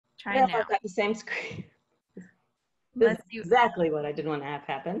Try Well, now. I've got the same screen. This is Let's see. exactly what I didn't want to have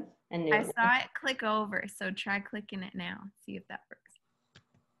happen. And I saw it click over, so try clicking it now. See if that works.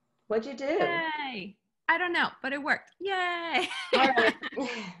 What'd you do? Yay! I don't know, but it worked. Yay! All right.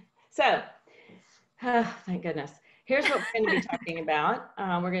 So, thank goodness. Here's what we're going to be talking about.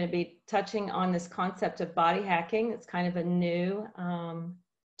 We're going to be touching on this concept of body hacking. It's kind of a new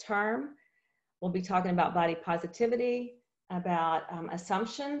term. We'll be talking about body positivity, about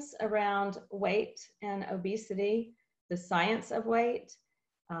assumptions around weight and obesity, the science of weight.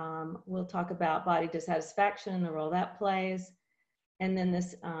 We'll talk about body dissatisfaction and the role that plays. And then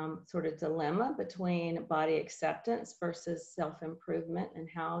this sort of dilemma between body acceptance versus self-improvement, and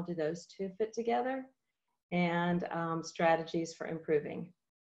how do those two fit together, and strategies for improving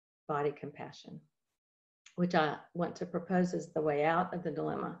body compassion, which I want to propose as the way out of the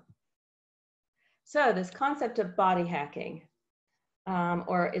dilemma. So this concept of body hacking,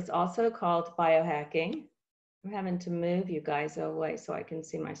 or it's also called biohacking. I'm having to move you guys away so I can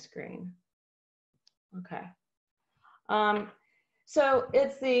see my screen. Okay. So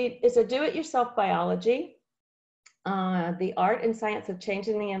it's a do-it-yourself biology, the art and science of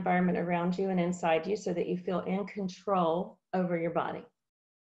changing the environment around you and inside you so that you feel in control over your body.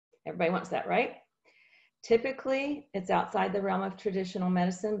 Everybody wants that, right? Typically, it's outside the realm of traditional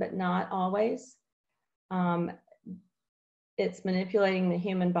medicine, but not always. It's manipulating the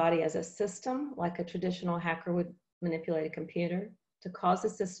human body as a system, like a traditional hacker would manipulate a computer, to cause the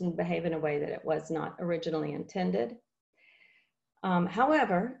system to behave in a way that it was not originally intended.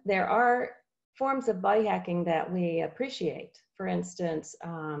 However, there are forms of body hacking that we appreciate. For instance,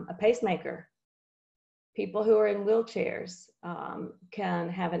 a pacemaker. People who are in wheelchairs can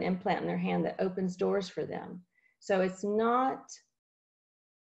have an implant in their hand that opens doors for them. So it's not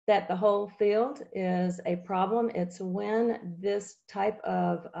that the whole field is a problem. It's when this type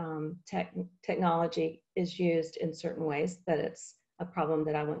of technology is used in certain ways that it's a problem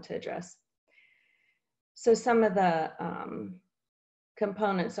that I want to address. So some of the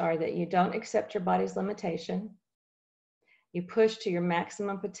components are that you don't accept your body's limitation. You push to your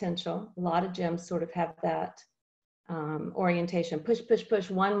maximum potential. A lot of gyms sort of have that orientation. Push, push,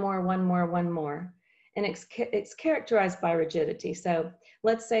 push, one more, one more, one more. And it's characterized by rigidity. So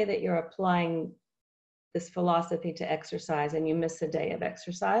let's say that you're applying this philosophy to exercise and you miss a day of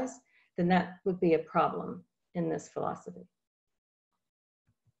exercise, then that would be a problem in this philosophy.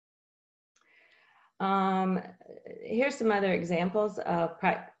 Here's some other examples of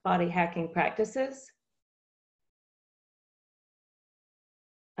body hacking practices.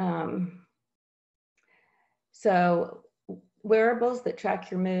 So wearables that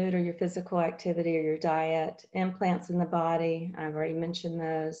track your mood or your physical activity or your diet, implants in the body, I've already mentioned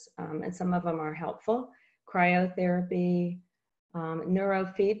those, and some of them are helpful. Cryotherapy,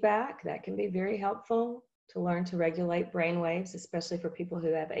 neurofeedback, that can be very helpful to learn to regulate brain waves, especially for people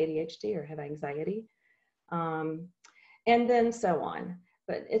who have ADHD or have anxiety, and then so on.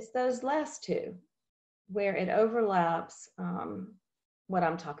 But it's those last two where it overlaps what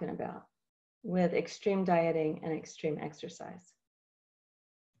I'm talking about with extreme dieting and extreme exercise.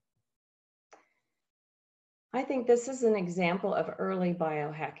 I think this is an example of early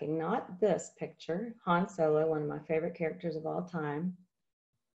biohacking, not this picture. Han Solo, one of my favorite characters of all time.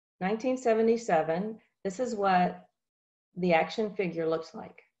 1977, this is what the action figure looks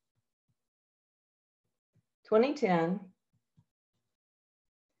like. 2010,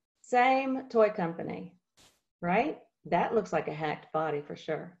 same toy company, right? That looks like a hacked body for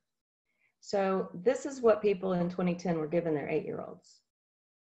sure. So this is what people in 2010 were given their 8-year-olds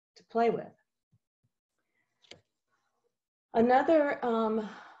to play with. Another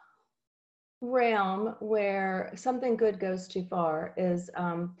realm where something good goes too far is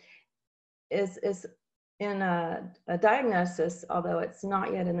in a diagnosis, although it's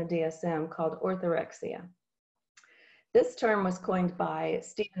not yet in the DSM, called orthorexia. This term was coined by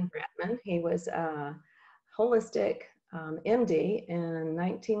Stephen Bratman. He was a holistic MD. In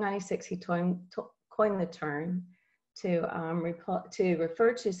 1996, he coined the term to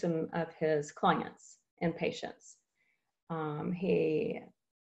refer to some of his clients and patients. He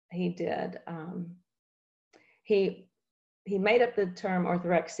made up the term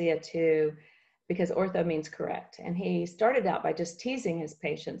orthorexia because ortho means correct. And he started out by just teasing his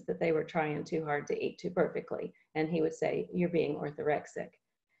patients that they were trying too hard to eat too perfectly. And he would say, "You're being orthorexic."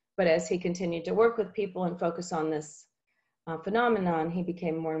 But as he continued to work with people and focus on this phenomenon, he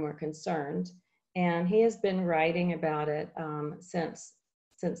became more and more concerned. And he has been writing about it since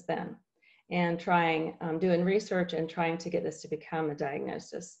then, and doing research and trying to get this to become a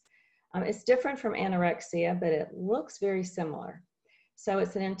diagnosis. It's different from anorexia, but it looks very similar. So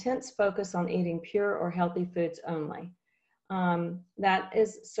it's an intense focus on eating pure or healthy foods only. That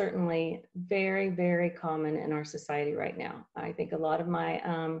is certainly very, very common in our society right now. I think a lot of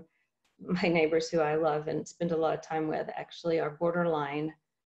my neighbors who I love and spend a lot of time with actually are borderline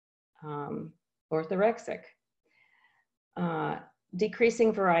orthorexic.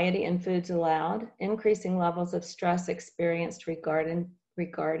 Decreasing variety in foods allowed, increasing levels of stress experienced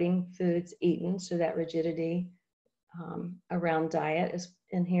regarding foods eaten, so that rigidity around diet is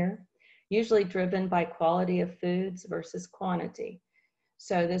in here, usually driven by quality of foods versus quantity.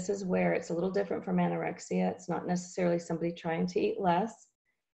 So this is where it's a little different from anorexia. It's not necessarily somebody trying to eat less,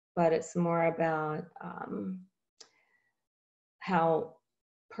 but it's more about how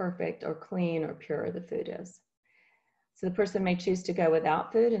perfect or clean or pure the food is. So the person may choose to go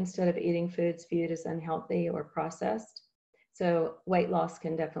without food instead of eating foods viewed as unhealthy or processed. So weight loss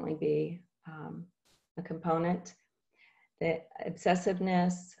can definitely be a component. The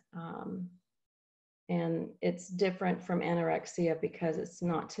obsessiveness, and it's different from anorexia because it's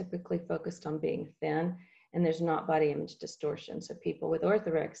not typically focused on being thin, and there's not body image distortion. So people with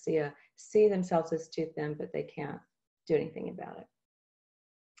orthorexia see themselves as too thin, but they can't do anything about it.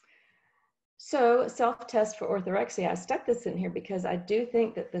 So self-test for orthorexia, I stuck this in here because I do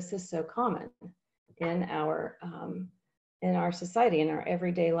think that this is so common in our society, in our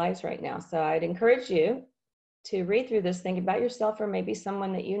everyday lives right now. So I'd encourage you to read through this, think about yourself or maybe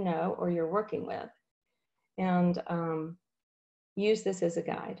someone that you know or you're working with, and use this as a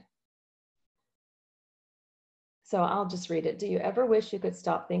guide. So I'll just read it. Do you ever wish you could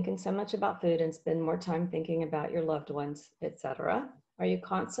stop thinking so much about food and spend more time thinking about your loved ones, etc.? Are you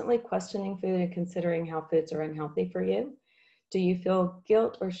constantly questioning food and considering how foods are unhealthy for you? Do you feel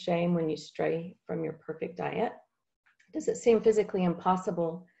guilt or shame when you stray from your perfect diet? Does it seem physically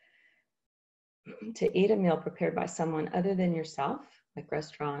impossible to eat a meal prepared by someone other than yourself, like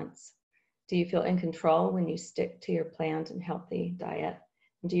restaurants? Do you feel in control when you stick to your planned and healthy diet?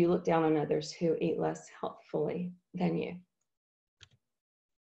 And do you look down on others who eat less healthfully than you?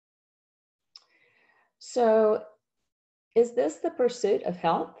 So, is this the pursuit of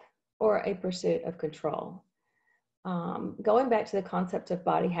health or a pursuit of control? Going back to the concept of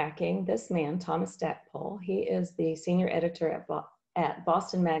body hacking, this man, Thomas Stackpole, he is the senior editor at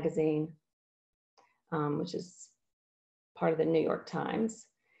Boston Magazine, which is part of the New York Times.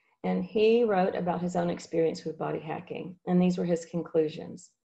 And he wrote about his own experience with body hacking. And these were his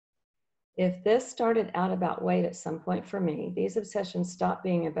conclusions. If this started out about weight at some point for me, these obsessions stopped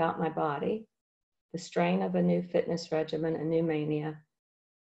being about my body, the strain of a new fitness regimen, a new mania,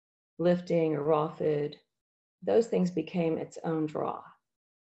 lifting or raw food, those things became its own draw.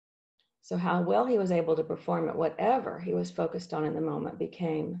 So how well he was able to perform at whatever he was focused on in the moment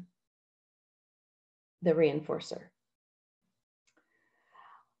became the reinforcer.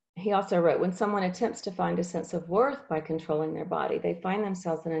 He also wrote, when someone attempts to find a sense of worth by controlling their body, they find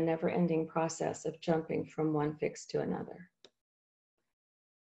themselves in a never-ending process of jumping from one fix to another.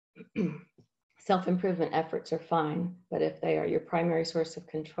 Self-improvement efforts are fine, but if they are your primary source of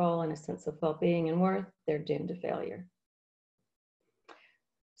control and a sense of well-being and worth, they're doomed to failure.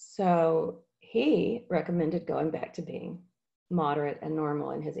 So he recommended going back to being moderate and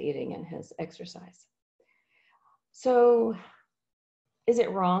normal in his eating and his exercise. So is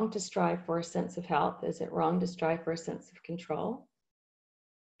it wrong to strive for a sense of health? Is it wrong to strive for a sense of control?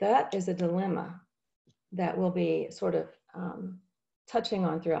 That is a dilemma that we'll be sort of touching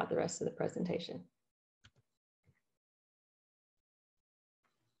on throughout the rest of the presentation.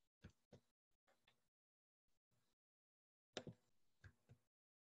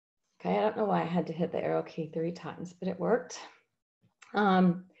 Okay, I don't know why I had to hit the arrow key 3 times, but it worked.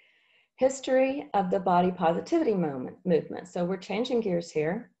 History of the body positivity movement. So we're changing gears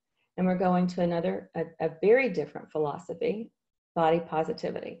here, and we're going to a very different philosophy, body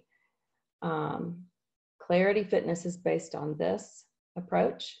positivity. Clarity Fitness is based on this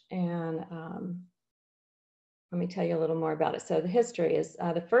approach, and let me tell you a little more about it. So the history is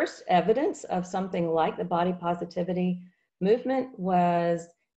the first evidence of something like the body positivity movement was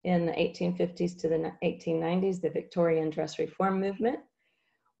in the 1850s to the 1890s, the Victorian dress reform movement,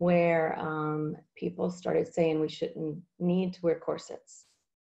 where people started saying we shouldn't need to wear corsets.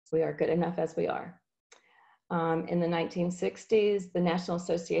 We are good enough as we are. In the 1960s, the National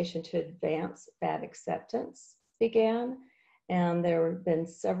Association to Advance Fat Acceptance began, and there have been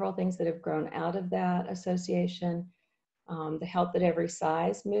several things that have grown out of that association. The Health at Every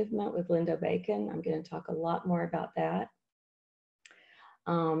Size movement with Linda Buchanan, I'm going to talk a lot more about that,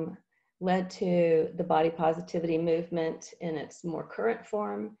 led to the body positivity movement in its more current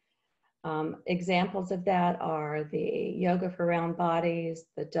form. Examples of that are the Yoga for Round Bodies,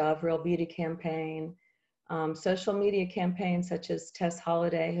 the Dove Real Beauty campaign, social media campaigns such as Tess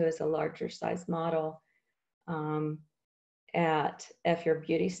Holliday, who is a larger size model, at F Your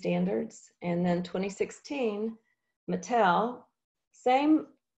Beauty Standards. And then 2016, Mattel, same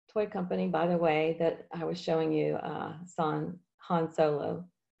toy company, by the way, that I was showing you Han Solo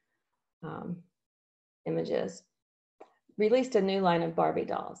images, released a new line of Barbie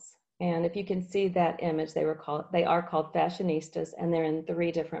dolls. And if you can see that image, they are called fashionistas, and they're in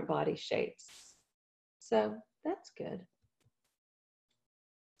 3 different body shapes. So that's good.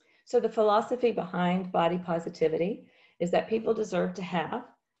 So the philosophy behind body positivity is that people deserve to have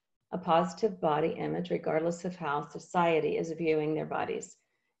a positive body image regardless of how society is viewing their bodies,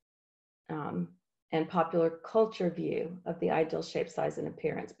 and popular culture view of the ideal shape, size, and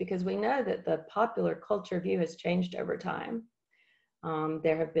appearance, because we know that the popular culture view has changed over time.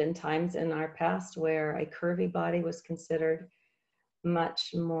 There have been times in our past where a curvy body was considered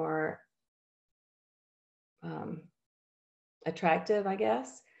much more attractive, I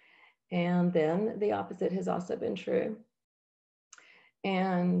guess. And then the opposite has also been true.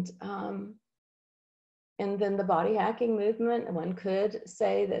 And then the body hacking movement, one could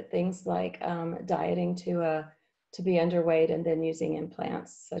say that things like dieting to be underweight and then using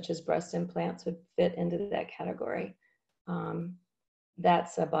implants, such as breast implants, would fit into that category.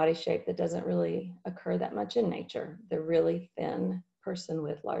 That's a body shape that doesn't really occur that much in nature, the really thin person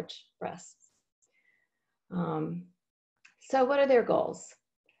with large breasts. So what are their goals?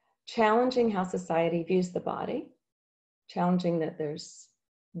 Challenging how society views the body, challenging that there's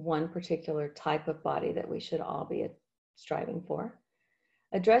one particular type of body that we should all be striving for,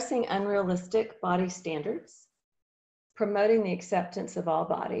 addressing unrealistic body standards, promoting the acceptance of all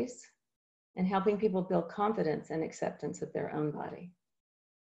bodies, and helping people build confidence and acceptance of their own body.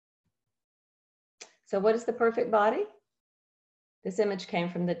 So what is the perfect body? This image came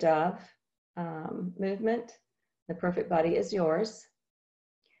from the Dove movement. The perfect body is yours.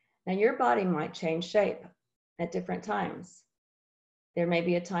 Now your body might change shape at different times. There may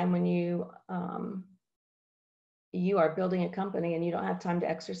be a time when you are building a company and you don't have time to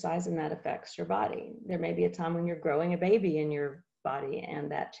exercise, and that affects your body. There may be a time when you're growing a baby in your body and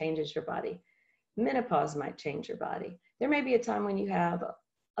that changes your body. Menopause might change your body. There may be a time when you have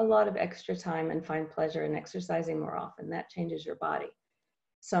a lot of extra time and find pleasure in exercising more often. That changes your body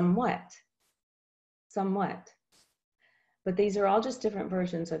somewhat. But these are all just different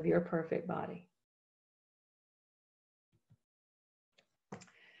versions of your perfect body.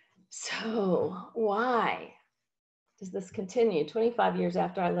 So why does this continue 25 years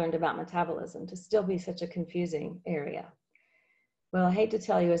after I learned about metabolism to still be such a confusing area? Well, I hate to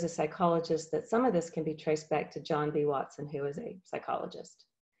tell you as a psychologist that some of this can be traced back to John B. Watson, who is a psychologist.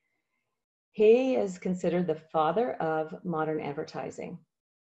 He is considered the father of modern advertising.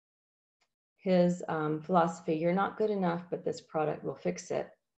 His philosophy, you're not good enough, but this product will fix it,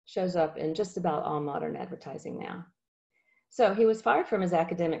 shows up in just about all modern advertising now. So he was fired from his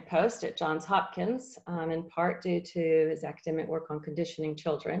academic post at Johns Hopkins, in part due to his academic work on conditioning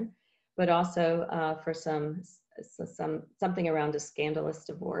children, but also for something around a scandalous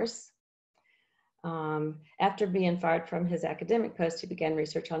divorce. After being fired from his academic post, he began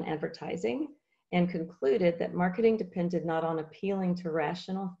research on advertising and concluded that marketing depended not on appealing to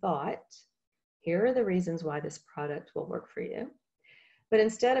rational thought, here are the reasons why this product will work for you, but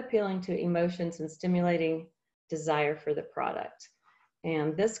instead appealing to emotions and stimulating desire for the product.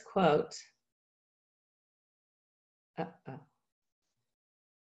 And this quote, okay,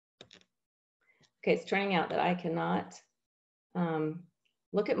 it's turning out that I cannot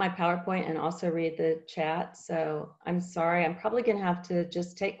look at my PowerPoint and also read the chat. So I'm sorry, I'm probably gonna have to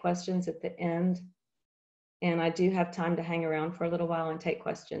just take questions at the end. And I do have time to hang around for a little while and take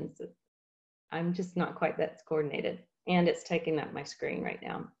questions. I'm just not quite that coordinated. And it's taking up my screen right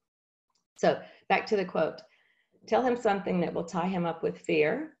now. So back to the quote. Tell him something that will tie him up with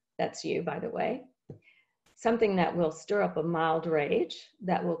fear. That's you, by the way. Something that will stir up a mild rage,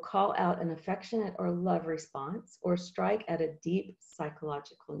 that will call out an affectionate or love response, or strike at a deep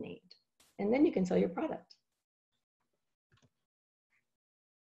psychological need. And then you can sell your product.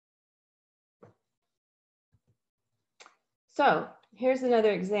 So here's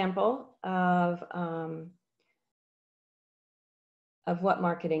another example of what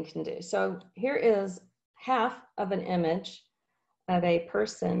marketing can do. So here is half of an image of a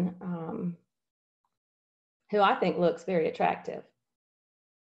person who I think looks very attractive.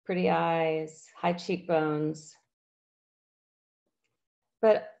 Pretty eyes, high cheekbones,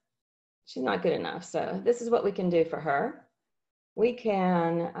 but she's not good enough. So this is what we can do for her. We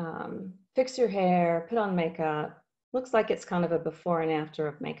can fix your hair, put on makeup. Looks like it's kind of a before and after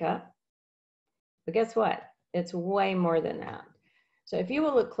of makeup. But guess what? It's way more than that. So if you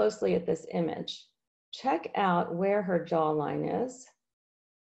will look closely at this image, check out where her jawline is.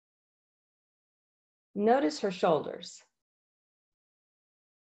 Notice her shoulders.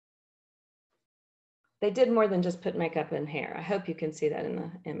 They did more than just put makeup in hair. I hope you can see that in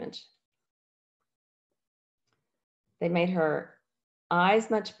the image. They made her eyes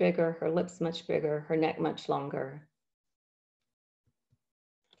much bigger, her lips much bigger, her neck much longer.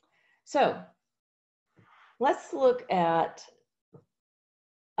 So let's look at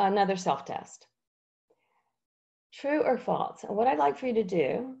another self-test. True or false? And what I'd like for you to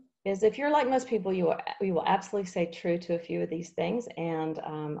do is, if you're like most people, you will absolutely say true to a few of these things. And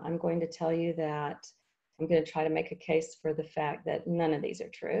I'm going to tell you that I'm going to try to make a case for the fact that none of these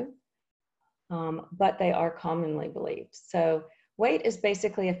are true, but they are commonly believed. So weight is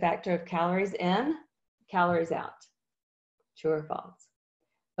basically a factor of calories in, calories out. True or false?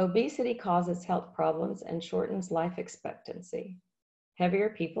 Obesity causes health problems and shortens life expectancy. Heavier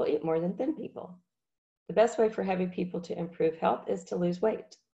people eat more than thin people. The best way for heavy people to improve health is to lose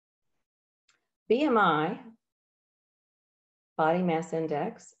weight. BMI, body mass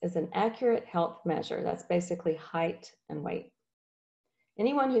index, is an accurate health measure. That's basically height and weight.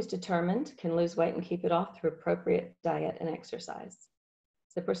 Anyone who's determined can lose weight and keep it off through appropriate diet and exercise.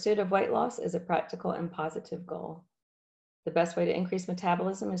 The pursuit of weight loss is a practical and positive goal. The best way to increase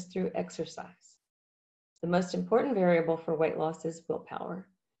metabolism is through exercise. The most important variable for weight loss is willpower.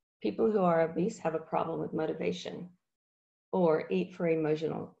 People who are obese have a problem with motivation or eat for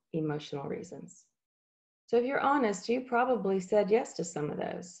emotional reasons. So if you're honest, you probably said yes to some of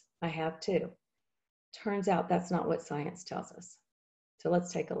those. I have too. Turns out that's not what science tells us. So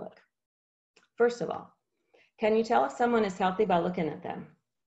let's take a look. First of all, can you tell if someone is healthy by looking at them?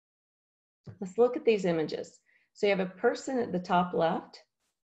 Let's look at these images. So you have a person at the top left.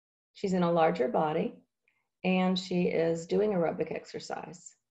 She's in a larger body and she is doing aerobic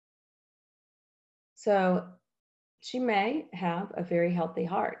exercise. So she may have a very healthy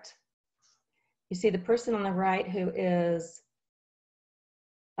heart. You see the person on the right who is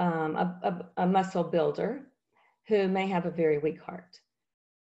a muscle builder who may have a very weak heart.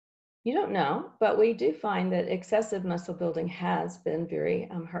 You don't know, but we do find that excessive muscle building has been very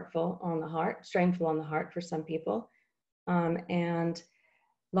hurtful on the heart, strainful on the heart for some people. And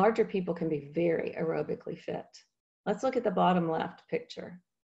larger people can be very aerobically fit. Let's look at the bottom left picture.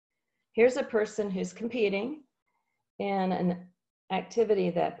 Here's a person who's competing in an activity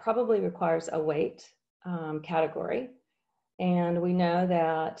that probably requires a weight category. And we know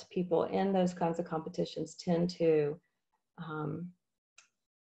that people in those kinds of competitions tend to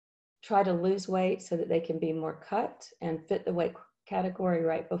try to lose weight so that they can be more cut and fit the weight category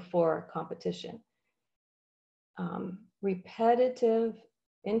right before competition. Repetitive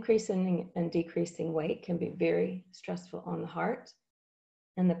increasing and decreasing weight can be very stressful on the heart.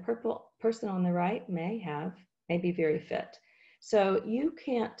 And the purple person on the right may be very fit. So you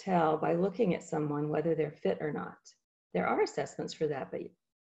can't tell by looking at someone whether they're fit or not. There are assessments for that, but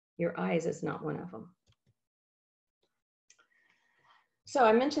your eyes is not one of them. So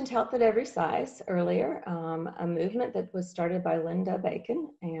I mentioned health at every size earlier, a movement that was started by Linda Buchanan,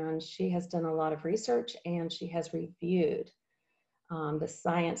 and she has done a lot of research and she has reviewed the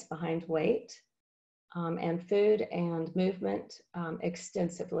science behind weight and food and movement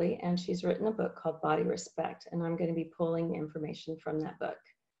extensively. And she's written a book called Body Respect, and I'm going to be pulling information from that book,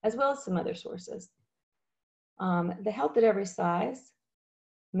 as well as some other sources. The health at every size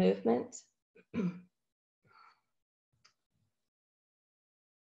movement,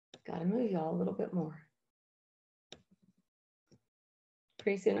 gotta move y'all a little bit more.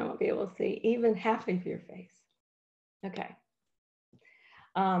 Pretty soon I won't be able to see even half of your face. Okay.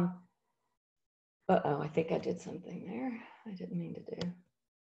 Uh-oh, I think I did something there I didn't mean to do.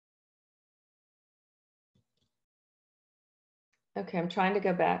 Okay, I'm trying to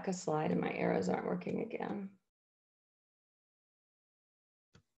go back a slide and my arrows aren't working again.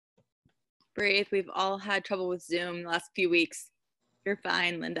 Breathe. We've all had trouble with Zoom the last few weeks. You're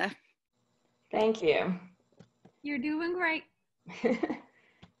fine, Linda. Thank you. You're doing great.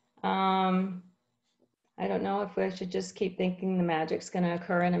 I don't know if we should just keep thinking the magic's going to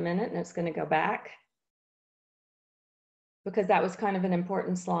occur in a minute and it's going to go back, because that was kind of an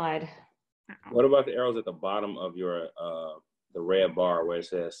important slide. What about the arrows at the bottom of your the red bar where it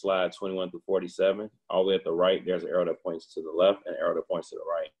says slide 21 through 47? All the way at the right, there's an arrow that points to the left and an arrow that points to the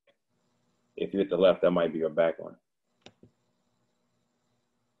right. If you hit the left, that might be your back one.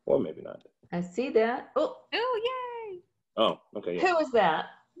 Or maybe not. I see that. Oh, Oh, yay. Oh, okay, yeah. Who was that?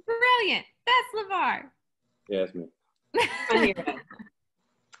 Brilliant. That's LeVar. Yeah, that's me. I hear it.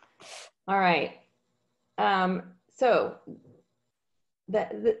 All right. So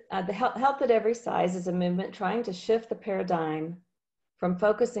the health at every size is a movement trying to shift the paradigm from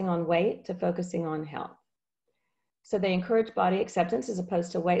focusing on weight to focusing on health. So they encourage body acceptance as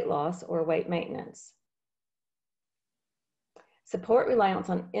opposed to weight loss or weight maintenance. Support reliance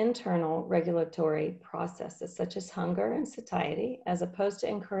on internal regulatory processes such as hunger and satiety, as opposed to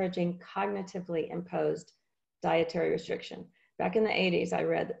encouraging cognitively imposed dietary restriction. Back in the 80s, I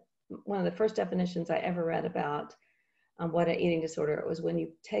read one of the first definitions I ever read about what an eating disorder was, when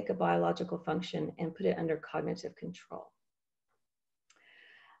you take a biological function and put it under cognitive control.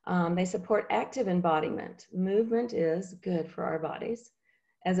 They support active embodiment. Movement is good for our bodies,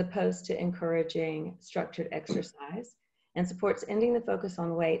 as opposed to encouraging structured exercise, and supports ending the focus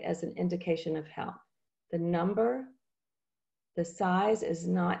on weight as an indication of health. The number, the size is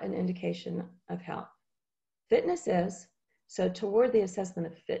not an indication of health. Fitness is, so toward the assessment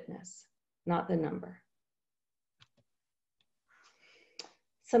of fitness, not the number.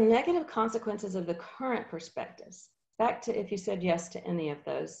 Some negative consequences of the current perspectives. Back to if you said yes to any of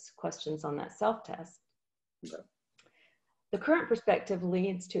those questions on that self-test. Okay. The current perspective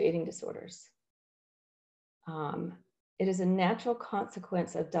leads to eating disorders. It is a natural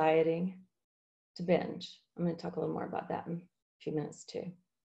consequence of dieting to binge. I'm going to talk a little more about that in a few minutes too.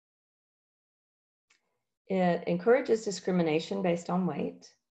 It encourages discrimination based on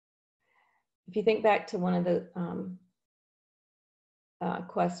weight. If you think back to one of the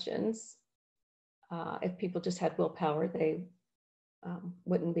questions, if people just had willpower, they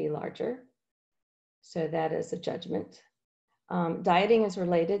wouldn't be larger. So that is a judgment. Dieting is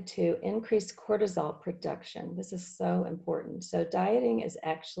related to increased cortisol production. This is so important. So dieting is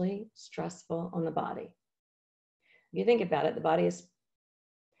actually stressful on the body. If you think about it, the body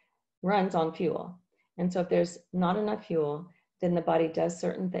runs on fuel. And so if there's not enough fuel, then the body does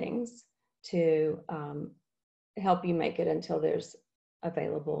certain things to help you make it until there's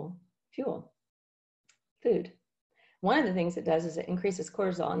available fuel, food. One of the things it does is it increases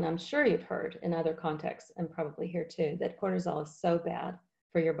cortisol, and I'm sure you've heard in other contexts, and probably here too, that cortisol is so bad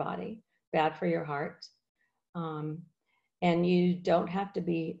for your body, bad for your heart, and you don't have to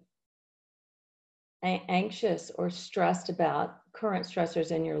be anxious or stressed about current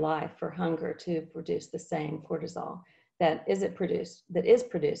stressors in your life for hunger to produce the same cortisol that is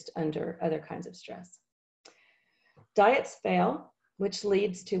produced under other kinds of stress. Diets fail, which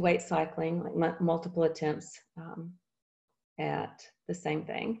leads to weight cycling, like multiple attempts at the same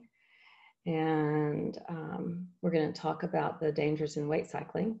thing. And we're going to talk about the dangers in weight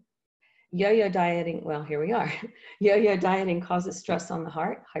cycling. Yo-yo dieting, well, here we are. Yo-yo dieting causes stress on the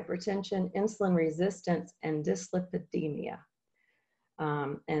heart, hypertension, insulin resistance, and dyslipidemia.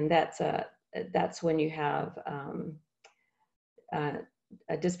 And that's when you have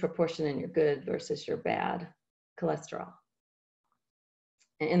a disproportion in your good versus your bad cholesterol,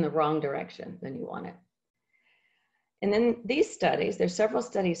 in the wrong direction than you want it. And then these studies, there's several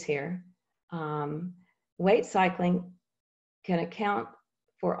studies here. Weight cycling can account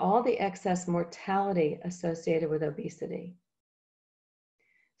for all the excess mortality associated with obesity.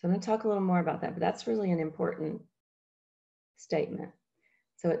 So I'm going to talk a little more about that, but that's really an important statement.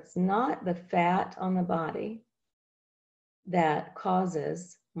 So it's not the fat on the body that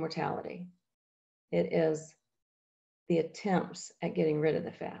causes mortality. It is the attempts at getting rid of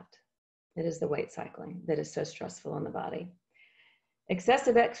the fat. It is the weight cycling that is so stressful on the body.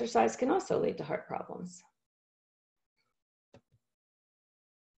 Excessive exercise can also lead to heart problems.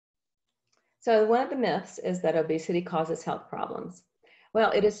 So one of the myths is that obesity causes health problems.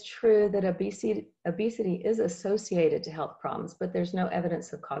 Well, it is true that obesity is associated to health problems, but there's no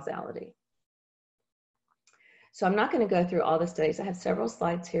evidence of causality. So I'm not going to go through all the studies. I have several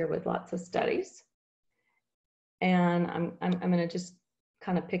slides here with lots of studies. And I'm going to just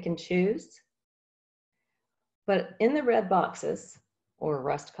kind of pick and choose. But in the red boxes, or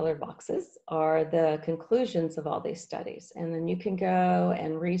rust-colored boxes, are the conclusions of all these studies. And then you can go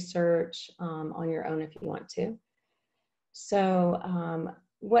and research on your own if you want to. So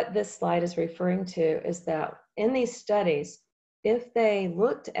what this slide is referring to is that in these studies, if they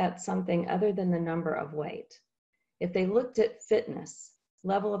looked at something other than the number of weight, if they looked at fitness,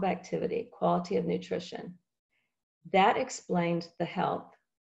 level of activity, quality of nutrition, that explained the health.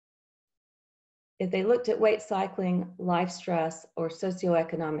 If they looked at weight cycling, life stress, or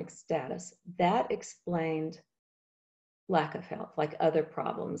socioeconomic status, that explained lack of health, like other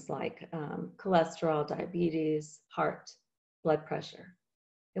problems like cholesterol, diabetes, heart, blood pressure.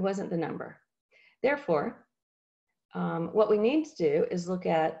 It wasn't the number. Therefore, what we need to do is look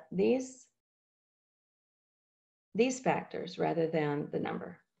at these factors rather than the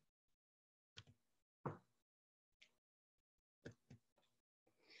number.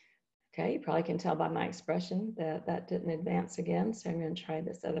 Okay, you probably can tell by my expression that that didn't advance again, so I'm going to try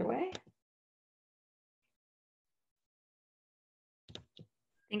this other way.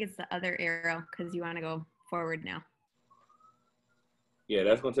 I think it's the other arrow because you want to go forward now. Yeah,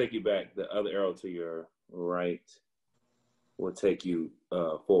 that's going to take you back. The other arrow to your right will take you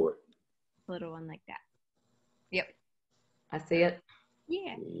forward. Little one like that. Yep. I see it.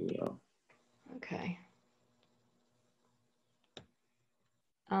 Yeah. Yeah. Okay.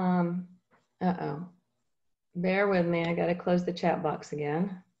 Uh-oh. Bear with me. I got to close the chat box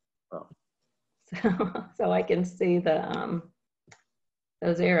again. Oh. So I can see the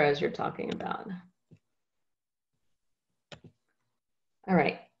those arrows you're talking about. All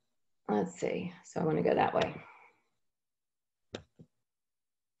right. Let's see. So I want to go that way.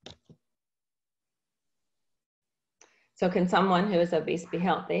 So can someone who is obese be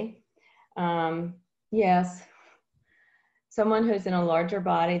healthy? Yes. Someone who's in a larger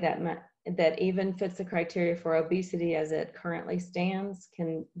body that even fits the criteria for obesity as it currently stands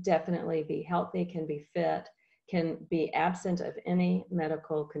can definitely be healthy, can be fit, can be absent of any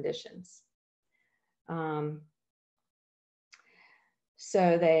medical conditions.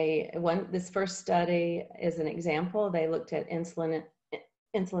 So this first study is an example. They looked at insulin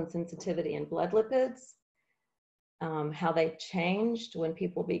sensitivity and blood lipids, how they changed when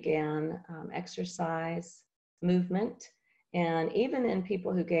people began exercise, movement, and even in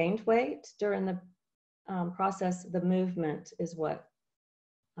people who gained weight during the process, the movement is what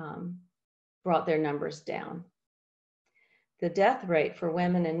brought their numbers down. The death rate for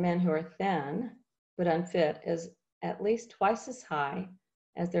women and men who are thin but unfit is at least twice as high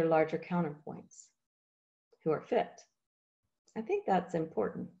as their larger counterpoints who are fit. I think that's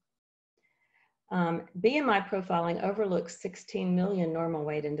important. BMI profiling overlooks 16 million normal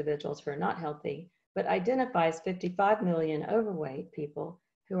weight individuals who are not healthy, but identifies 55 million overweight people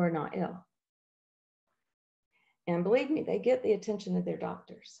who are not ill. And believe me, they get the attention of their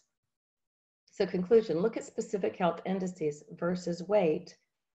doctors. So conclusion, look at specific health indices versus weight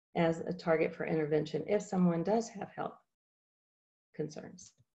as a target for intervention if someone does have health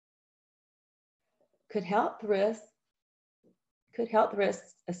concerns. Could health risks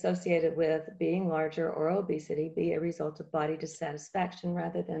associated with being larger or obesity be a result of body dissatisfaction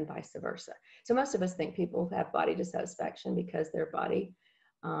rather than vice versa? So most of us think people have body dissatisfaction because their body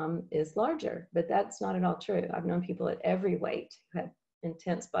is larger, but that's not at all true. I've known people at every weight who have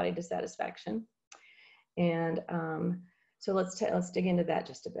intense body dissatisfaction. And so let's dig into that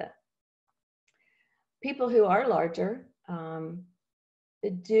just a bit. People who are larger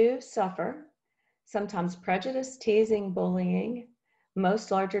do suffer sometimes prejudice, teasing, bullying. Most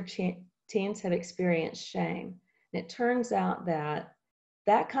larger teens have experienced shame. And it turns out that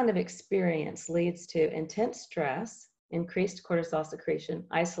that kind of experience leads to intense stress, increased cortisol secretion,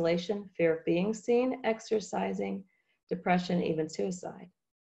 isolation, fear of being seen, exercising, depression, even suicide.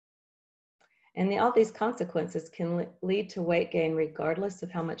 And all these consequences can lead to weight gain regardless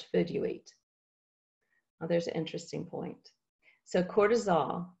of how much food you eat. Now, there's an interesting point. So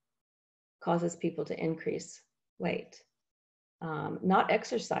cortisol causes people to increase weight. Not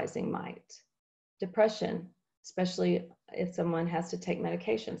exercising might. Depression, especially if someone has to take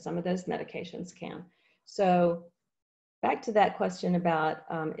medication, some of those medications can. So back to that question about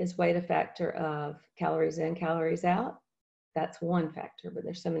is weight a factor of calories in, calories out? That's one factor, but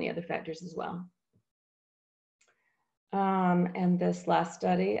there's so many other factors as well. And this last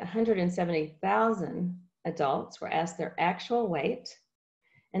study, 170,000 adults were asked their actual weight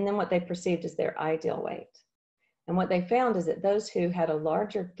and then what they perceived as their ideal weight. And what they found is that those who had a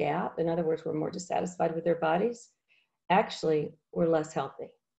larger gap, in other words, were more dissatisfied with their bodies, actually were less healthy,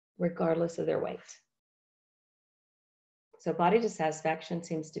 regardless of their weight. So body dissatisfaction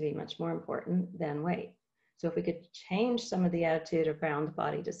seems to be much more important than weight. So if we could change some of the attitude around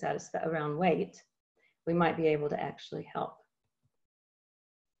body dissatisfaction, around weight, we might be able to actually help.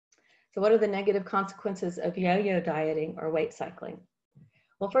 So what are the negative consequences of yo-yo dieting or weight cycling?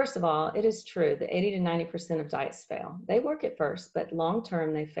 Well, first of all, it is true that 80 to 90% of diets fail. They work at first, but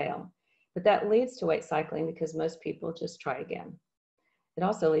long-term they fail. But that leads to weight cycling because most people just try again. It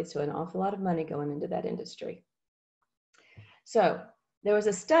also leads to an awful lot of money going into that industry. So there was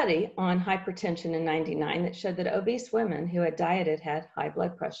a study on hypertension in '99 that showed that obese women who had dieted had high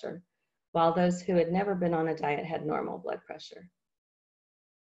blood pressure, while those who had never been on a diet had normal blood pressure.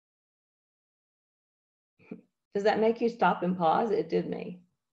 Does that make you stop and pause? It did me.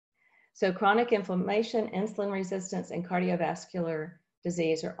 So chronic inflammation, insulin resistance, and cardiovascular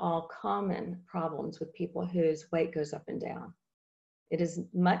disease are all common problems with people whose weight goes up and down. It is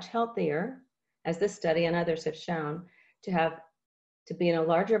much healthier, as this study and others have shown, to be in a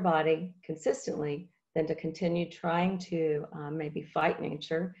larger body consistently than to continue trying to maybe fight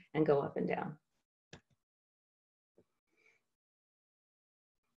nature and go up and down.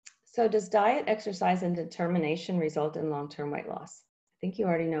 So does diet, exercise, and determination result in long-term weight loss? I think you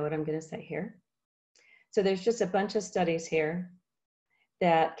already know what I'm going to say here. So there's just a bunch of studies here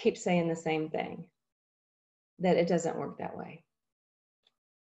that keep saying the same thing, that it doesn't work that way.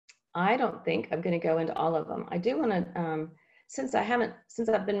 I don't think I'm going to go into all of them. I do want to, since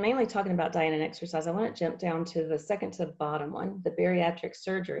I've been mainly talking about diet and exercise, I want to jump down to the second to the bottom one, the bariatric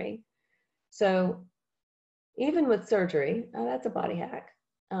surgery. So even with surgery, that's a body hack.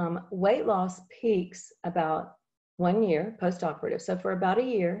 Weight loss peaks about 1 year post-operative. So for about a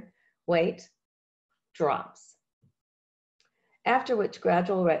year, weight drops. After which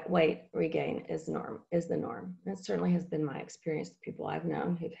gradual weight regain is the norm. It certainly has been my experience with people I've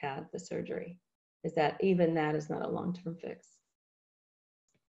known who've had the surgery, is that even that is not a long-term fix.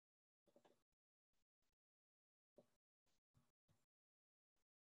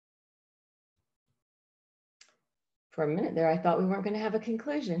 For a minute there, I thought we weren't going to have a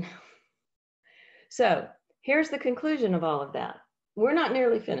conclusion. So here's the conclusion of all of that. We're not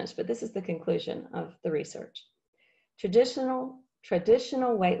nearly finished, but this is the conclusion of the research. Traditional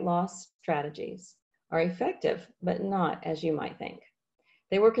weight loss strategies are effective, but not as you might think.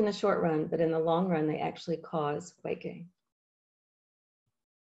 They work in the short run, but in the long run, they actually cause weight gain.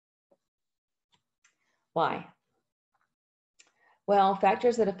 Why? Well,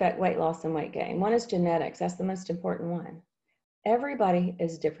 factors that affect weight loss and weight gain. One is genetics. That's the most important one. Everybody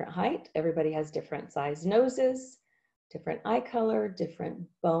is different height. Everybody has different size noses, different eye color, different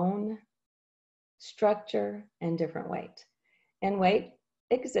bone structure, and different weight. And weight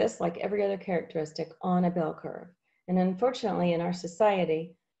exists like every other characteristic on a bell curve. And unfortunately, in our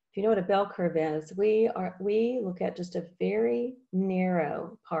society, if you know what a bell curve is, we look at just a very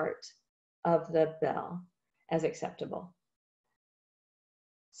narrow part of the bell as acceptable.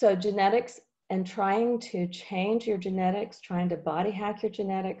 So genetics and trying to change your genetics, trying to body hack your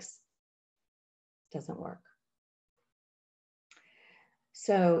genetics, doesn't work.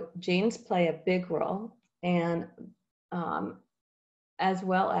 So genes play a big role, and as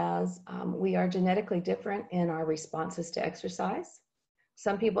well as we are genetically different in our responses to exercise.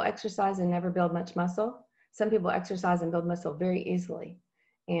 Some people exercise and never build much muscle. Some people exercise and build muscle very easily.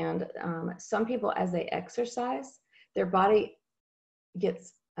 And some people, as they exercise, their body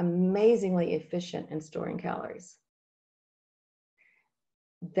gets amazingly efficient in storing calories.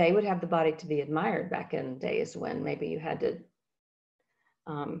 They would have the body to be admired back in days when maybe you had to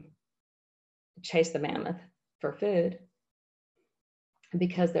chase the mammoth for food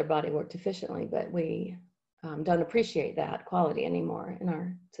because their body worked efficiently, but we don't appreciate that quality anymore in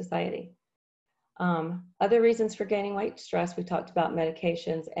our society. Other reasons for gaining weight: stress. We talked about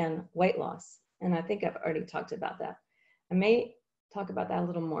medications and weight loss, and I think I've already talked about that. I may talk about that a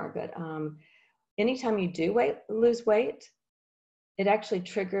little more, but anytime you do lose weight, it actually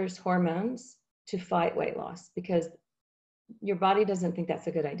triggers hormones to fight weight loss because your body doesn't think that's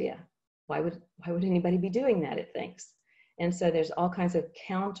a good idea. Why would anybody be doing that, it thinks. And so there's all kinds of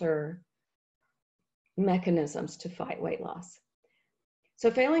counter mechanisms to fight weight loss.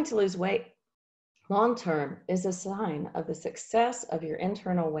 So failing to lose weight long-term is a sign of the success of your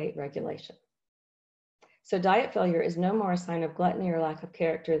internal weight regulation. So diet failure is no more a sign of gluttony or lack of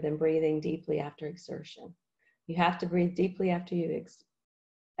character than breathing deeply after exertion. You have to breathe deeply after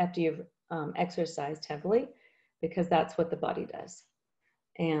you've exercised heavily, because that's what the body does.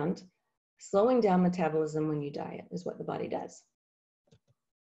 And slowing down metabolism when you diet is what the body does.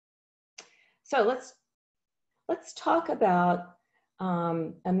 So let's talk about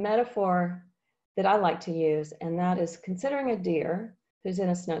a metaphor that I like to use, and that is considering a deer who's in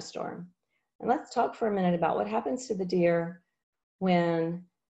a snowstorm. And let's talk for a minute about what happens to the deer when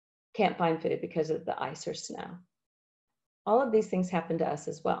can't find food because of the ice or snow. All of these things happen to us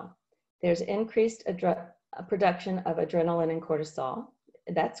as well. There's increased production of adrenaline and cortisol.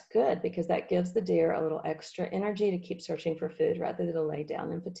 That's good because that gives the deer a little extra energy to keep searching for food rather than to lay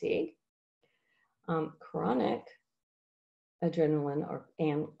down in fatigue. Chronic adrenaline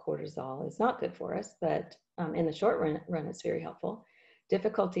and cortisol is not good for us, but in the short run, it's very helpful.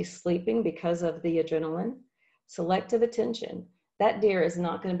 Difficulty sleeping because of the adrenaline. Selective attention. That deer is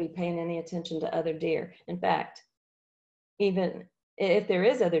not going to be paying any attention to other deer. In fact, even if there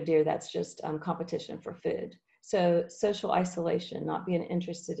is other deer, that's just competition for food. So social isolation, not being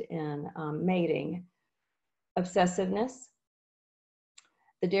interested in mating, obsessiveness.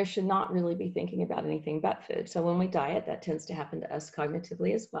 The deer should not really be thinking about anything but food. So when we diet, that tends to happen to us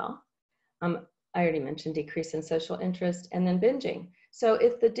cognitively as well. I already mentioned decrease in social interest, and then binging. So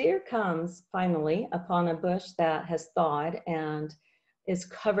if the deer comes finally upon a bush that has thawed and is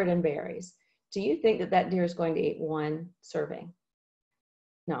covered in berries, do you think that that deer is going to eat one serving?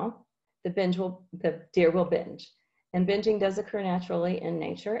 No, the deer will binge. And binging does occur naturally in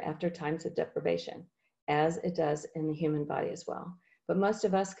nature after times of deprivation, as it does in the human body as well. But most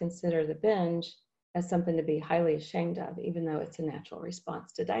of us consider the binge as something to be highly ashamed of, even though it's a natural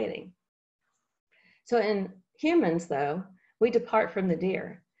response to dieting. So in humans, though, we depart from the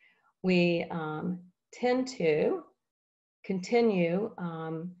deer. We tend to continue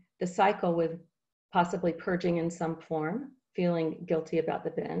the cycle with possibly purging in some form, feeling guilty about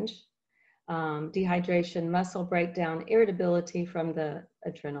the binge, dehydration, muscle breakdown, irritability from the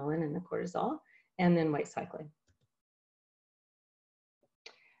adrenaline and the cortisol, and then weight cycling.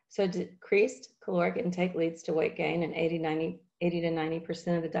 So decreased caloric intake leads to weight gain in 80 to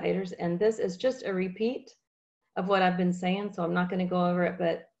 90% of the dieters. And this is just a repeat of what I've been saying, so I'm not going to go over it,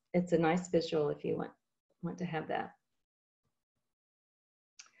 but it's a nice visual if you want to have that.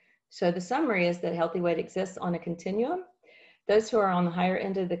 So the summary is that healthy weight exists on a continuum. Those who are on the higher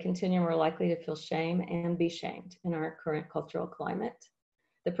end of the continuum are likely to feel shame and be shamed in our current cultural climate.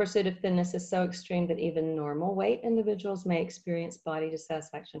 The pursuit of thinness is so extreme that even normal weight individuals may experience body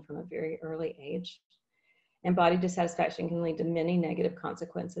dissatisfaction from a very early age. And body dissatisfaction can lead to many negative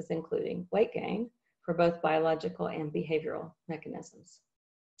consequences, including weight gain for both biological and behavioral mechanisms.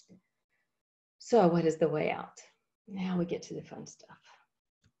 So what is the way out? Now we get to the fun stuff.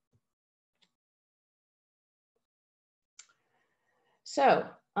 So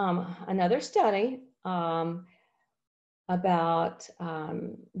another study about,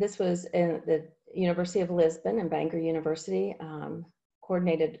 this was in the University of Lisbon and Bangor University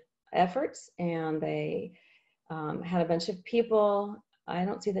coordinated efforts, and they had a bunch of people. I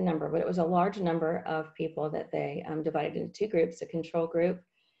don't see the number, but it was a large number of people that they divided into two groups, a control group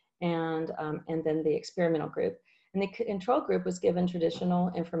and then the experimental group. And the control group was given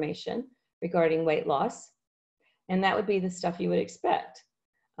traditional information regarding weight loss, and that would be the stuff you would expect.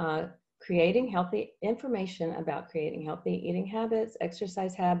 Creating healthy information about creating healthy eating habits,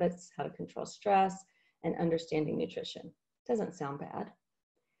 exercise habits, how to control stress, and understanding nutrition. Doesn't sound bad.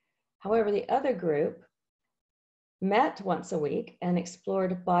 However, the other group met once a week and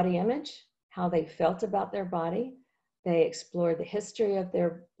explored body image, how they felt about their body. They explored the history of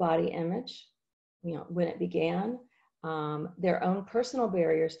their body image, when it began, their own personal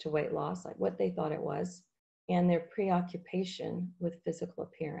barriers to weight loss, like what they thought it was, and their preoccupation with physical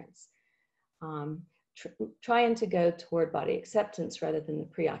appearance. Trying to go toward body acceptance rather than the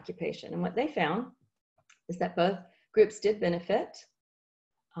preoccupation. And what they found is that both groups did benefit.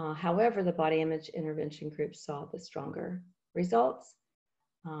 However, the body image intervention group saw the stronger results.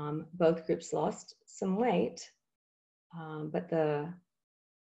 Both groups lost some weight, but the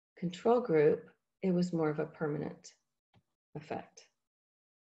control group, it was more of a permanent effect.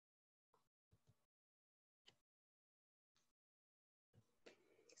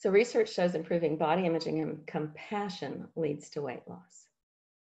 So research shows improving body imaging and compassion leads to weight loss.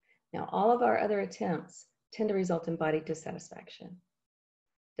 Now, all of our other attempts tend to result in body dissatisfaction.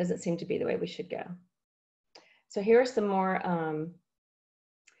 Doesn't seem to be the way we should go. So here are some more,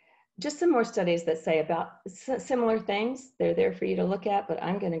 just some more studies that say about similar things. They're there for you to look at, but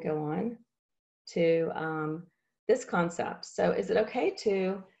I'm going to go on to this concept. So is it okay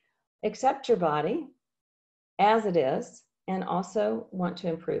to accept your body as it is and also want to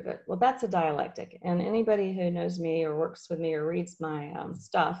improve it? Well, that's a dialectic. And anybody who knows me or works with me or reads my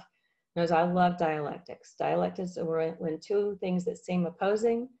stuff knows I love dialectics. Dialectics are when two things that seem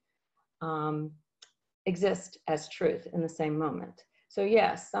opposing exist as truth in the same moment. So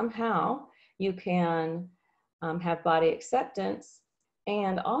yes, somehow you can have body acceptance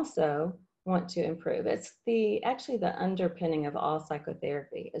and also want to improve. It's actually the underpinning of all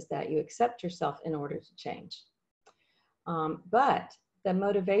psychotherapy is that you accept yourself in order to change. But the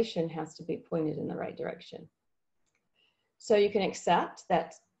motivation has to be pointed in the right direction. So you can accept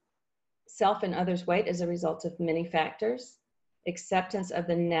that self and others' weight is a result of many factors. Acceptance of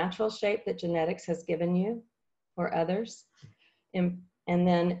the natural shape that genetics has given you or others. And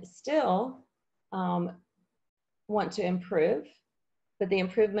then still want to improve, but the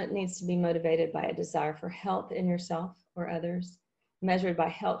improvement needs to be motivated by a desire for health in yourself or others, measured by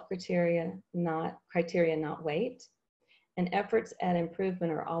health criteria, not weight. And efforts at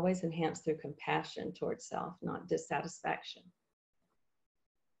improvement are always enhanced through compassion towards self, not dissatisfaction.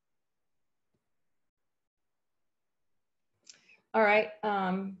 All right,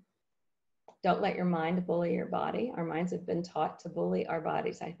 don't let your mind bully your body. Our minds have been taught to bully our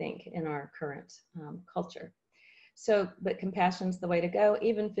bodies, I think, in our current culture. So, but compassion's the way to go,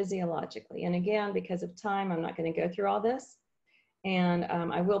 even physiologically. And again, because of time, I'm not going to go through all this. And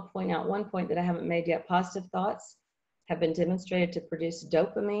I will point out one point that I haven't made yet. Positive thoughts have been demonstrated to produce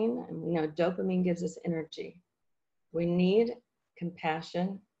dopamine. And we know dopamine gives us energy. We need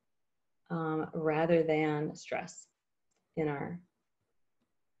compassion rather than stress in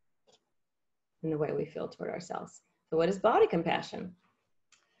the way we feel toward ourselves. So what is body compassion?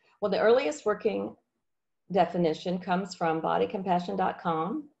 Well, the earliest working definition comes from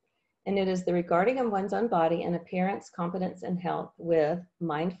bodycompassion.com, and it is the regarding of one's own body and appearance, competence, and health with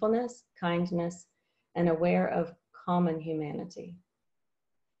mindfulness, kindness, and aware of common humanity.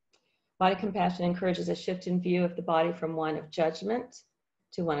 Body compassion encourages a shift in view of the body from one of judgment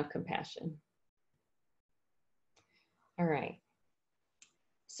to one of compassion. All right.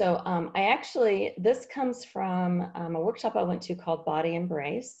 So this comes from a workshop I went to called Body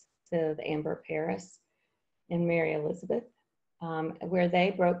Embrace with Amber Paris and Mary Elizabeth, where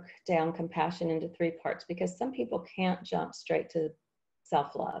they broke down compassion into 3 parts because some people can't jump straight to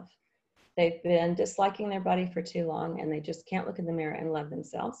self-love. They've been disliking their body for too long and they just can't look in the mirror and love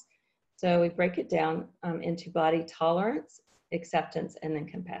themselves. So we break it down into body tolerance, acceptance, and then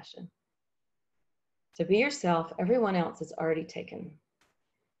compassion. So be yourself, everyone else is already taken.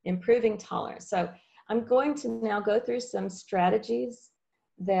 Improving tolerance. So I'm going to now go through some strategies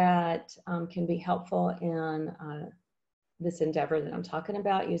that can be helpful in this endeavor that I'm talking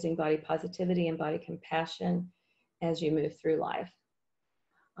about, using body positivity and body compassion as you move through life.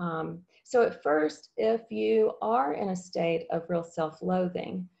 So at first, if you are in a state of real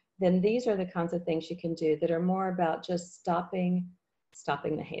self-loathing, then these are the kinds of things you can do that are more about just stopping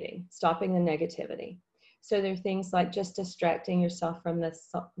the hating, stopping the negativity. So there are things like just distracting yourself from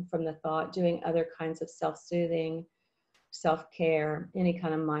the thought, doing other kinds of self-soothing, self-care, any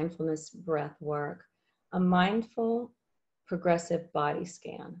kind of mindfulness breath work, a mindful progressive body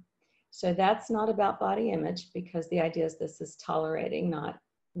scan. So that's not about body image because the idea is this is tolerating, not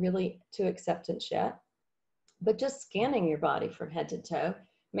really to acceptance yet, but just scanning your body from head to toe,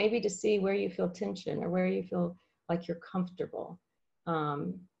 maybe to see where you feel tension or where you feel like you're comfortable.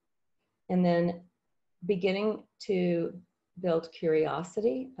 And then beginning to build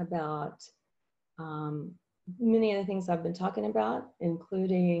curiosity about many of the things I've been talking about,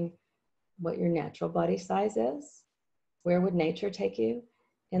 including what your natural body size is, where would nature take you,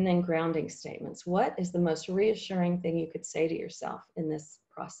 and then grounding statements. What is the most reassuring thing you could say to yourself in this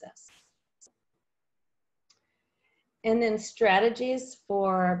process? And then strategies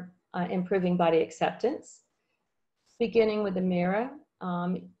for improving body acceptance, beginning with the mirror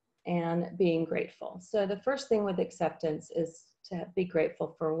and being grateful. So the first thing with acceptance is to be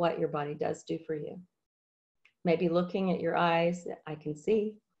grateful for what your body does do for you. Maybe looking at your eyes, I can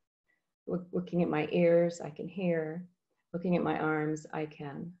see. Looking at my ears, I can hear. Looking at my arms, I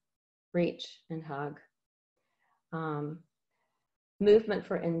can reach and hug. Movement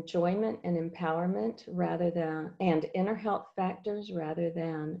for enjoyment and empowerment and inner health factors rather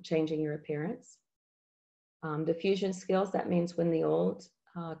than changing your appearance. Diffusion skills, that means when the old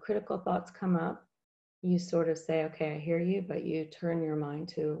critical thoughts come up, you sort of say, okay, I hear you, but you turn your mind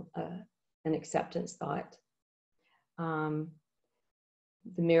to an acceptance thought.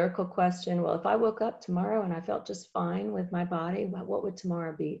 The miracle question, well, if I woke up tomorrow and I felt just fine with my body, what would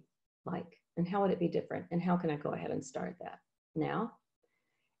tomorrow be like? And how would it be different? And how can I go ahead and start that now?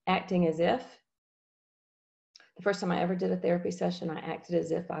 Acting as if. The first time I ever did a therapy session, I acted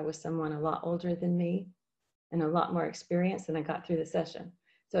as if I was someone a lot older than me and a lot more experienced, and I got through the session.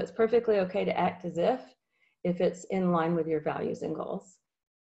 So it's perfectly okay to act as if it's in line with your values and goals,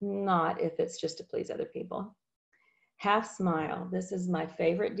 not if it's just to please other people. Half smile. This is my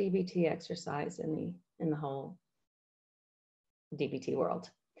favorite DBT exercise in the whole DBT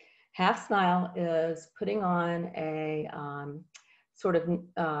world. Half smile is putting on a sort of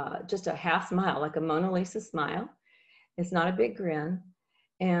just a half smile, like a Mona Lisa smile. It's not a big grin,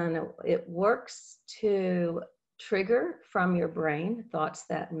 and it works to trigger from your brain thoughts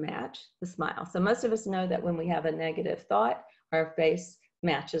that match the smile. So most of us know that when we have a negative thought, our face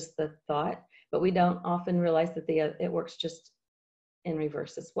matches the thought, but we don't often realize that it works just in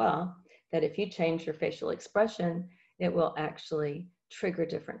reverse as well, that if you change your facial expression, it will actually trigger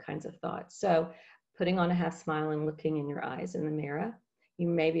different kinds of thoughts. So putting on a half smile and looking in your eyes in the mirror, you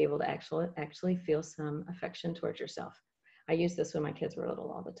may be able to actually feel some affection towards yourself. I used this when my kids were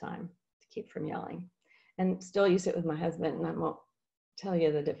little all the time to keep from yelling, and still use it with my husband, and I won't tell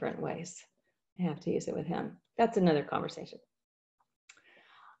you the different ways I have to use it with him. That's another conversation.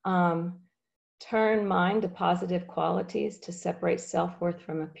 Turn mind to positive qualities to separate self-worth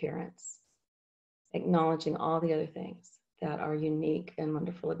from appearance, acknowledging all the other things that are unique and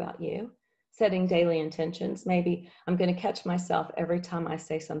wonderful about you. Setting daily intentions. Maybe I'm going to catch myself every time I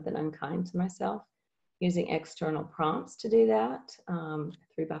say something unkind to myself, using external prompts to do that,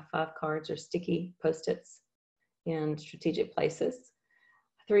 3x5 cards or sticky Post-its in strategic places.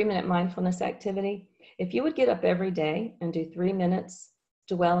 3-minute mindfulness activity. If you would get up every day and do 3 minutes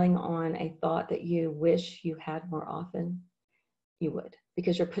dwelling on a thought that you wish you had more often, you would,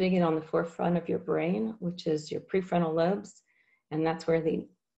 because you're putting it on the forefront of your brain, which is your prefrontal lobes, and that's where the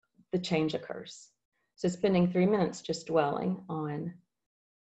change occurs. So spending 3 minutes just dwelling on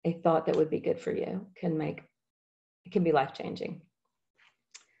a thought that would be good for you can be life-changing.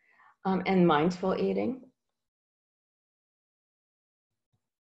 And mindful eating.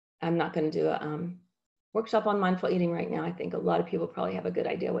 I'm not going to do a workshop on mindful eating right now. I think a lot of people probably have a good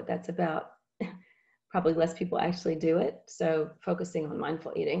idea what that's about. Probably less people actually do it. So focusing on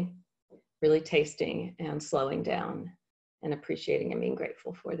mindful eating, really tasting and slowing down and appreciating and being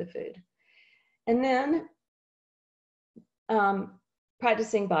grateful for the food. And then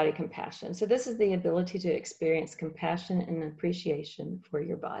practicing body compassion. So this is the ability to experience compassion and appreciation for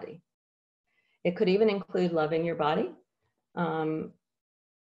your body. It could even include loving your body.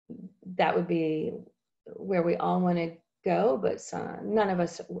 That would be where we all want to go, but none of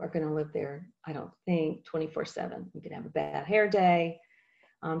us are going to live there, I don't think, 24/7. You can have a bad hair day.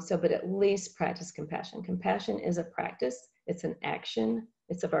 But at least practice compassion. Compassion is a practice. It's an action.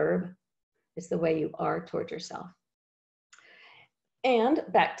 It's a verb. It's the way you are toward yourself. And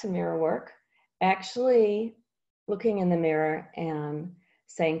back to mirror work, actually looking in the mirror and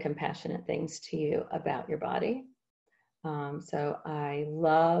saying compassionate things to you about your body. So I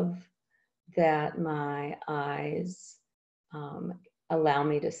love that my eyes allow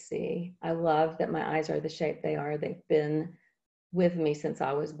me to see. I love that my eyes are the shape they are. They've been with me since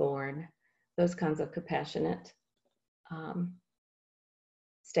I was born. Those kinds of compassionate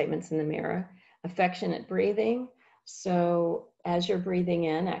statements in the mirror. Affectionate breathing. So as you're breathing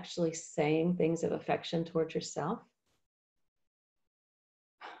in, actually saying things of affection towards yourself.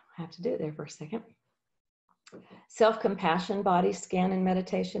 I have to do it there for a second. Self-compassion body scan in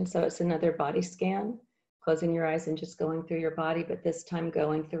meditation. So it's another body scan, closing your eyes and just going through your body, but this time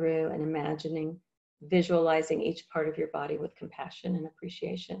going through and imagining, visualizing each part of your body with compassion and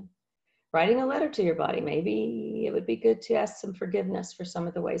appreciation. Writing a letter to your body. Maybe it would be good to ask some forgiveness for some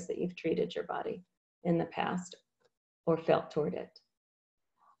of the ways that you've treated your body in the past or felt toward it.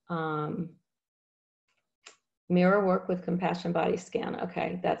 Mirror work with compassion body scan.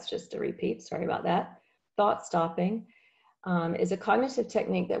 Okay, that's just a repeat. Sorry about that. Thought stopping is a cognitive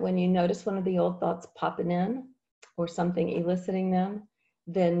technique that when you notice one of the old thoughts popping in or something eliciting them,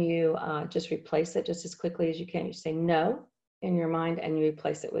 then you just replace it just as quickly as you can. You say no in your mind and you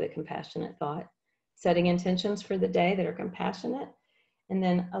replace it with a compassionate thought. Setting intentions for the day that are compassionate, and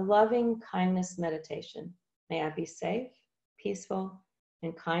then a loving kindness meditation. May I be safe, peaceful,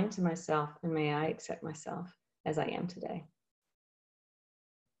 and kind to myself, and may I accept myself as I am today.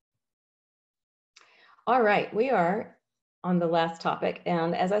 All right, we are on the last topic.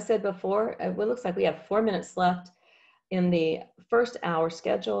 And as I said before, it looks like we have 4 minutes left in the first hour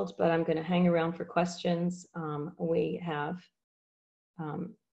scheduled, but I'm going to hang around for questions. We have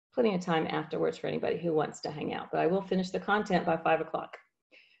plenty of time afterwards for anybody who wants to hang out, but I will finish the content by 5 o'clock.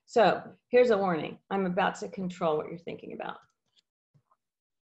 So here's a warning. I'm about to control what you're thinking about.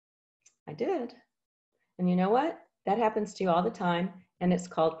 I did. And you know what? That happens to you all the time, and it's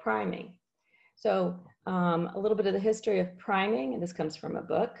called priming. So a little bit of the history of priming, and this comes from a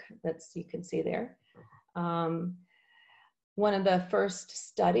book that's you can see there. One of the first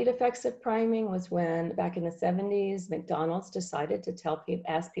studied effects of priming was when, back in the 70s, McDonald's decided to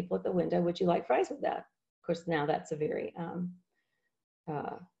ask people at the window, would you like fries with that? Of course, now that's a very,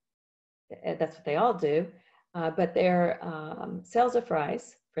 that's what they all do. But their sales of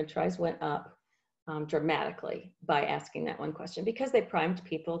fries, French fries, went up dramatically by asking that one question, because they primed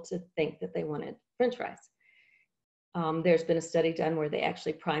people to think that they wanted French fries. There's been a study done where they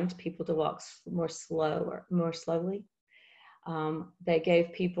actually primed people to walk more slowly. They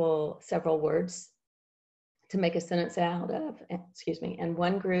gave people several words to make a sentence out of, and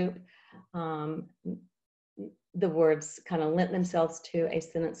one group, the words kind of lent themselves to a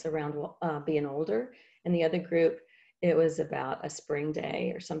sentence around being older, and the other group, it was about a spring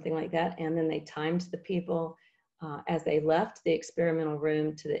day or something like that. And then they timed the people as they left the experimental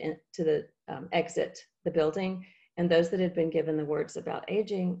room to the exit the building, and those that had been given the words about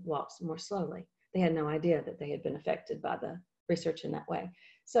aging walked more slowly. They had no idea that they had been affected by the research in that way.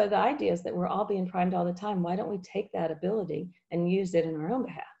 So the idea is that we're all being primed all the time. Why don't we take that ability and use it in our own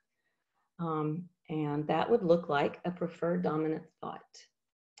behalf? And that would look like a preferred dominant thought.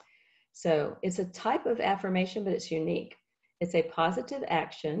 So it's a type of affirmation, but it's unique. It's a positive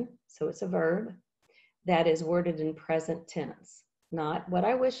action, so it's a verb that is worded in present tense, not what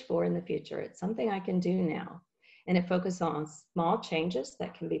I wish for in the future. It's something I can do now. And it focuses on small changes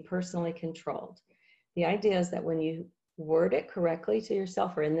that can be personally controlled. The idea is that when you word it correctly to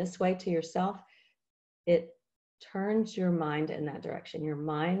yourself, or in this way to yourself, it turns your mind in that direction. Your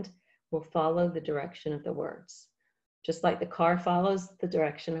mind will follow the direction of the words. Just like the car follows the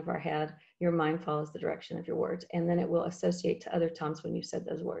direction of our head, your mind follows the direction of your words, and then it will associate to other times when you said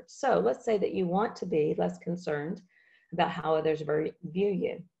those words. So let's say that you want to be less concerned about how others view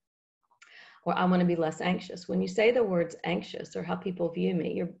you, or I want to be less anxious. When you say the words anxious or how people view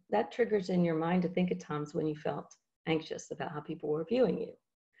me, that triggers in your mind to think of times when you felt anxious about how people were viewing you.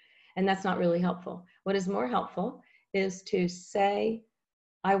 And that's not really helpful. What is more helpful is to say,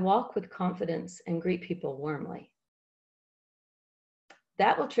 I walk with confidence and greet people warmly.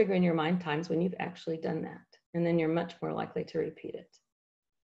 That will trigger in your mind times when you've actually done that. And then you're much more likely to repeat it.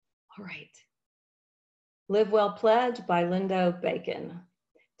 All right. Live Well Pledge by Linda Buchanan.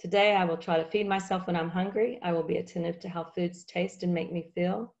 Today, I will try to feed myself when I'm hungry. I will be attentive to how foods taste and make me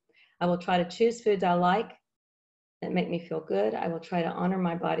feel. I will try to choose foods I like that make me feel good. I will try to honor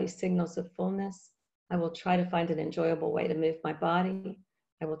my body's signals of fullness. I will try to find an enjoyable way to move my body.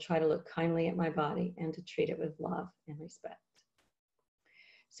 I will try to look kindly at my body and to treat it with love and respect.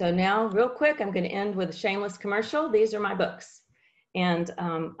 So now, real quick, I'm going to end with a shameless commercial. These are my books. And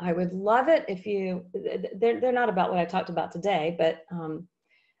I would love it if you, they're not about what I talked about today, but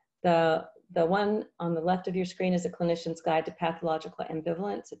the one on the left of your screen is A Clinician's Guide to Pathological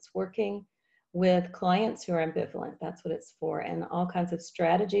Ambivalence. It's working with clients who are ambivalent. That's what it's for. And all kinds of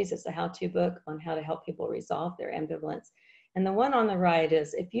strategies. It's a how-to book on how to help people resolve their ambivalence. And the one on the right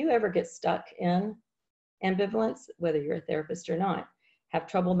is, if you ever get stuck in ambivalence, whether you're a therapist or not, have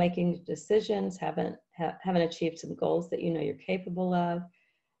trouble making decisions, haven't achieved some goals that you know you're capable of,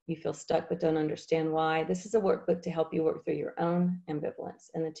 you feel stuck but don't understand why, this is a workbook to help you work through your own ambivalence.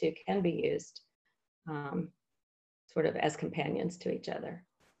 And the two can be used sort of as companions to each other.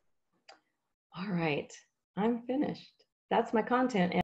 All right, I'm finished. That's my content.